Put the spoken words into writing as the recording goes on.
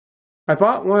I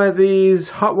bought one of these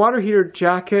hot water heater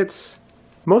jackets,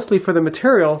 mostly for the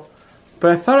material,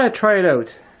 but I thought I'd try it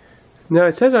out. Now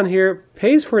it says on here,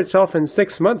 pays for itself in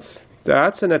 6 months.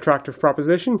 That's an attractive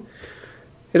proposition.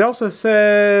 It also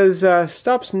says,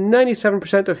 stops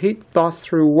 97% of heat loss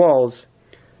through walls.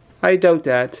 I doubt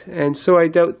that, and so I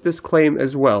doubt this claim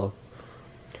as well.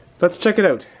 Let's check it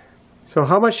out. So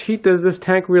how much heat does this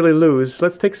tank really lose?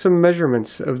 Let's take some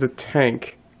measurements of the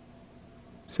tank.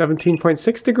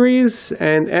 17.6 degrees,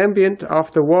 and ambient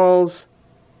off the walls,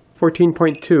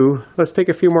 14.2. Let's take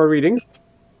a few more readings.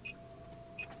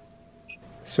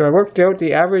 So I worked out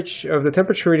the average of the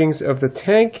temperature readings of the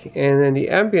tank and then the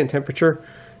ambient temperature,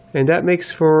 and that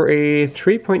makes for a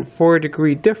 3.4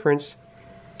 degree difference.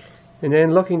 And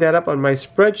then looking that up on my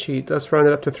spreadsheet, let's round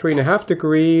it up to 3.5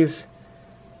 degrees.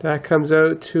 That comes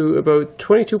out to about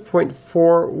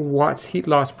 22.4 watts heat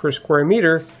loss per square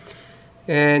meter.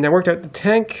 And I worked out the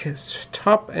tank's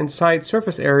top and side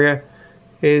surface area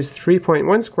is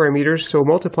 3.1 square meters, so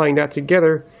multiplying that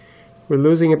together, we're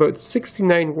losing about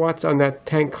 69 watts on that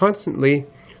tank constantly,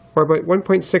 or about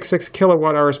 1.66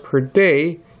 kilowatt hours per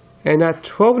day. And at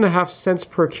 12.5 cents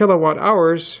per kilowatt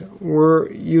hours,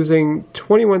 we're using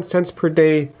 21 cents per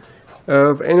day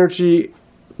of energy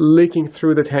leaking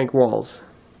through the tank walls.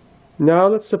 Now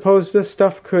let's suppose this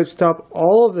stuff could stop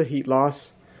all of the heat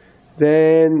loss.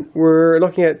 Then we're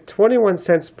looking at 21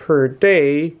 cents per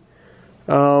day,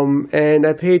 and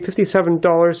I paid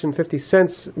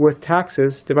 $57.50 with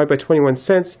taxes, divided by 21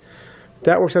 cents.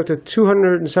 That works out to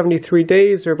 273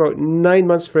 days, or about 9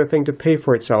 months for the thing to pay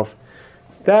for itself.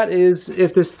 That is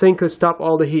if this thing could stop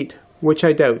all the heat, which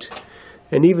I doubt.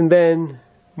 And even then,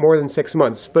 more than 6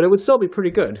 months. But it would still be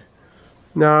pretty good.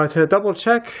 Now to double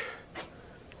check,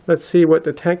 let's see what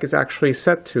the tank is actually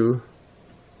set to.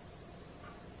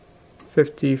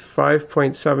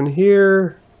 55.7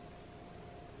 here.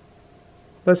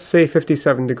 Let's say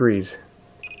 57 degrees.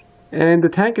 And the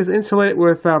tank is insulated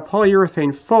with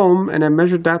polyurethane foam, and I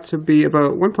measured that to be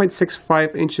about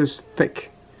 1.65 inches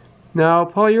thick. Now,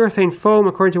 polyurethane foam,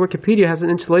 according to Wikipedia, has an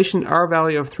insulation R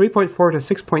value of 3.4 to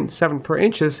 6.7 per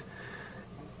inches.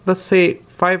 Let's say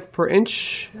 5 per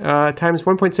inch times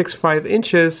 1.65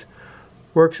 inches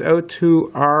works out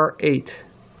to R8.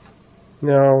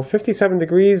 Now, 57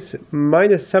 degrees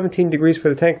minus 17 degrees for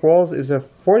the tank walls is a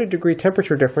 40 degree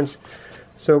temperature difference.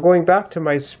 So going back to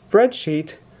my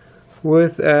spreadsheet,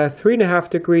 with a 3.5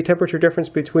 degree temperature difference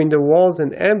between the walls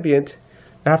and ambient,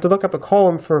 I have to look up a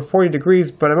column for 40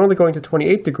 degrees, but I'm only going to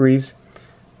 28 degrees.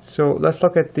 So let's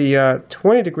look at the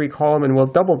 20 degree column, and we'll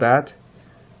double that.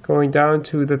 Going down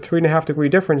to the 3.5 degree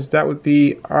difference, that would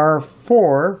be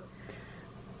R4.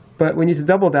 But we need to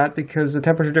double that because the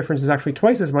temperature difference is actually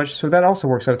twice as much, so that also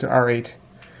works out to R8.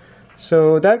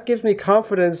 So that gives me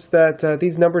confidence that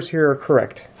these numbers here are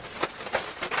correct.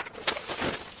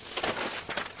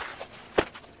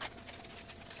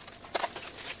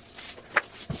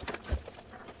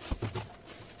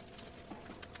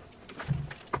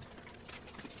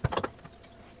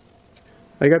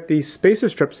 I got these spacer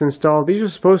strips installed. These are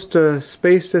supposed to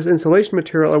space this insulation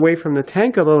material away from the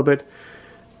tank a little bit,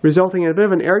 resulting in a bit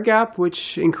of an air gap,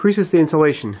 which increases the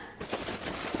insulation.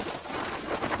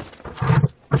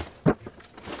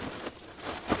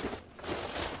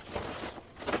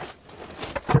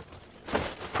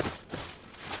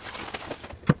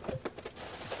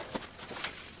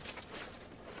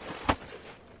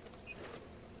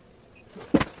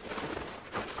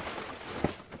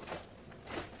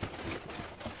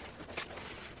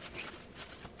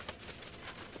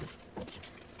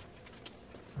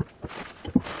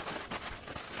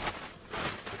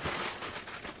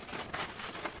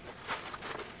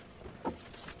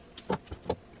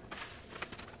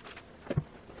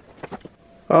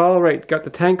 Alright, got the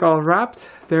tank all wrapped.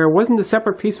 There wasn't a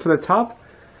separate piece for the top,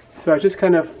 so I just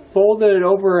kind of folded it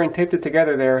over and taped it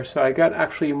together there, so I got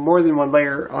actually more than one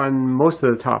layer on most of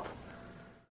the top.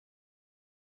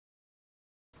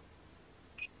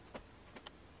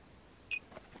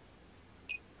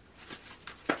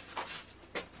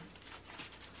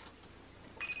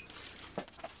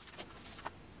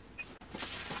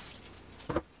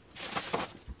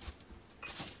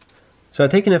 So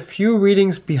I've taken a few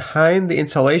readings behind the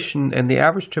insulation, and they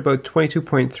averaged to about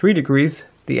 22.3 degrees.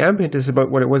 The ambient is about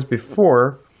what it was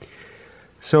before.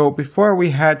 So before we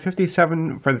had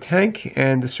 57 for the tank,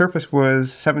 and the surface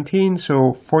was 17,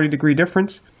 so 40 degree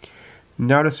difference.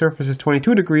 Now the surface is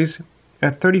 22 degrees,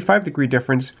 a 35 degree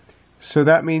difference. So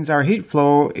that means our heat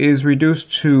flow is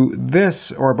reduced to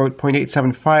this, or about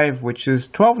 0.875, which is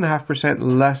 12.5%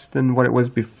 less than what it was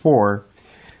before.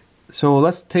 So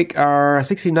let's take our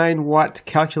 69 watt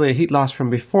calculated heat loss from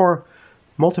before,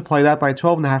 Multiply that by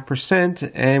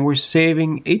 12.5% and we're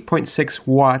saving 8.6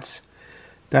 watts.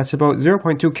 That's about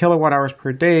 0.2 kilowatt hours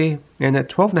per day, and at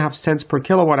 12.5 cents per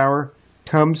kilowatt hour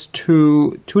comes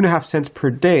to 2.5 cents per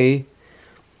day.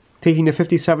 Taking the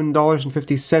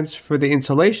 $57.50 for the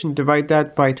insulation, divide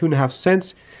that by 2.5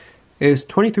 cents is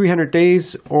 2,300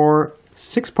 days or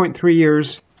 6.3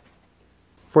 years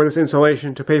for this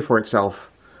insulation to pay for itself.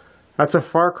 That's a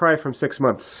far cry from 6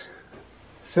 months.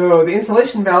 So the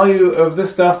insulation value of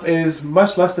this stuff is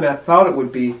much less than I thought it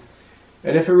would be.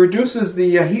 And if it reduces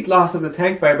the heat loss of the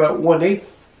tank by about 1/8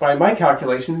 by my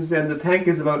calculations, then the tank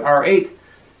is about R8.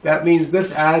 That means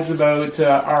this adds about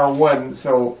R1,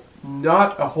 so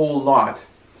not a whole lot.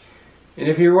 And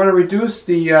if you want to reduce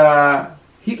the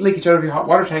heat leakage out of your hot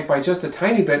water tank by just a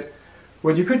tiny bit,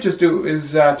 what you could just do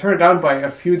is turn it down by a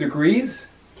few degrees.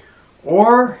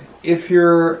 Or if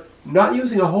you're not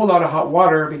using a whole lot of hot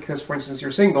water, because for instance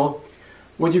you're single,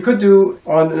 what you could do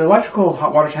on an electrical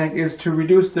hot water tank is to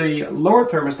reduce the lower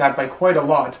thermostat by quite a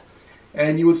lot.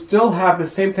 And you would still have the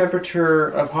same temperature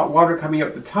of hot water coming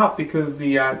up the top, because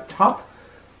the top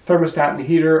thermostat and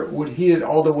heater would heat it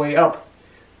all the way up.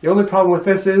 The only problem with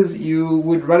this is you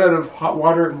would run out of hot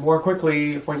water more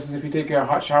quickly, for instance if you take a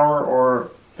hot shower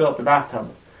or fill up the bathtub.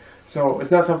 So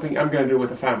it's not something I'm going to do with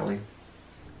the family.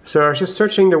 So I was just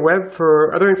searching the web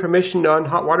for other information on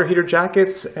hot water heater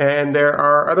jackets, and there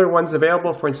are other ones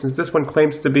available. For instance, this one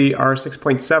claims to be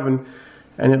R6.7,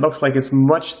 and it looks like it's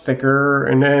much thicker,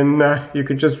 and then you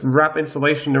could just wrap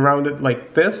insulation around it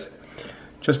like this.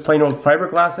 Just plain old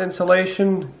fiberglass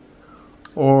insulation.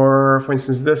 Or for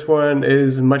instance, this one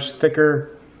is much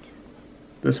thicker.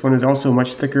 This one is also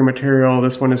much thicker material.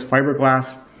 This one is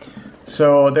fiberglass.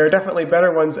 So there are definitely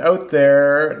better ones out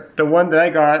there. The one that I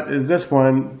got is this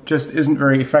one, just isn't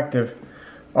very effective.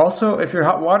 Also, if your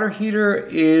hot water heater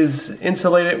is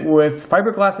insulated with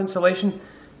fiberglass insulation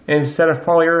instead of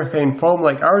polyurethane foam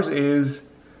like ours is,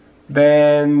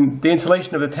 then the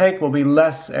insulation of the tank will be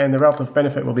less and the relative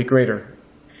benefit will be greater.